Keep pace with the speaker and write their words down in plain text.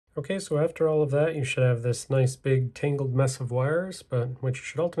Okay, so after all of that, you should have this nice big tangled mess of wires, but what you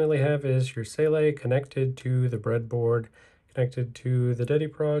should ultimately have is your Saleae connected to the breadboard, connected to the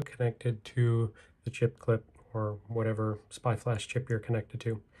Dediprog, connected to the chip clip, or whatever SPI flash chip you're connected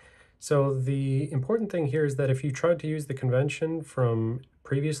to. So the important thing here is that if you tried to use the convention from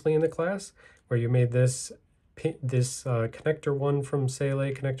previously in the class, where you made this connector 1 from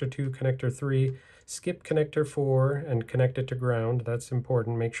Saleae, connector 2, connector 3, skip connector 4, and connect it to ground. That's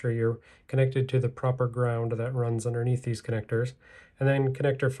important. Make sure you're connected to the proper ground that runs underneath these connectors. And then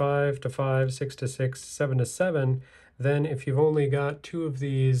connector 5 to 5, 6 to 6, 7 to 7. Then if you've only got 2 of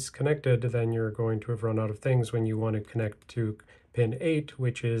these connected, then you're going to have run out of things when you want to connect to pin 8,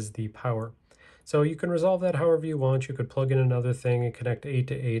 which is the power. So you can resolve that however you want. You could plug in another thing and connect 8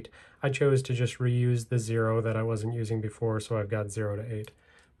 to 8. I chose to just reuse the 0 that I wasn't using before, so I've got 0 to 8.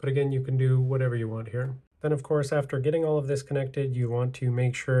 But again, you can do whatever you want here. Then of course, after getting all of this connected, you want to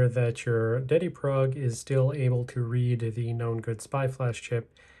make sure that your Dediprog is still able to read the known good SPI flash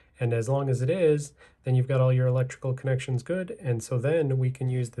chip. And as long as it is, then you've got all your electrical connections good. And so then we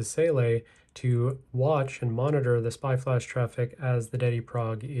can use the Saleae to watch and monitor the SPI flash traffic as the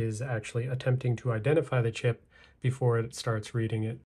Dediprog is actually attempting to identify the chip before it starts reading it.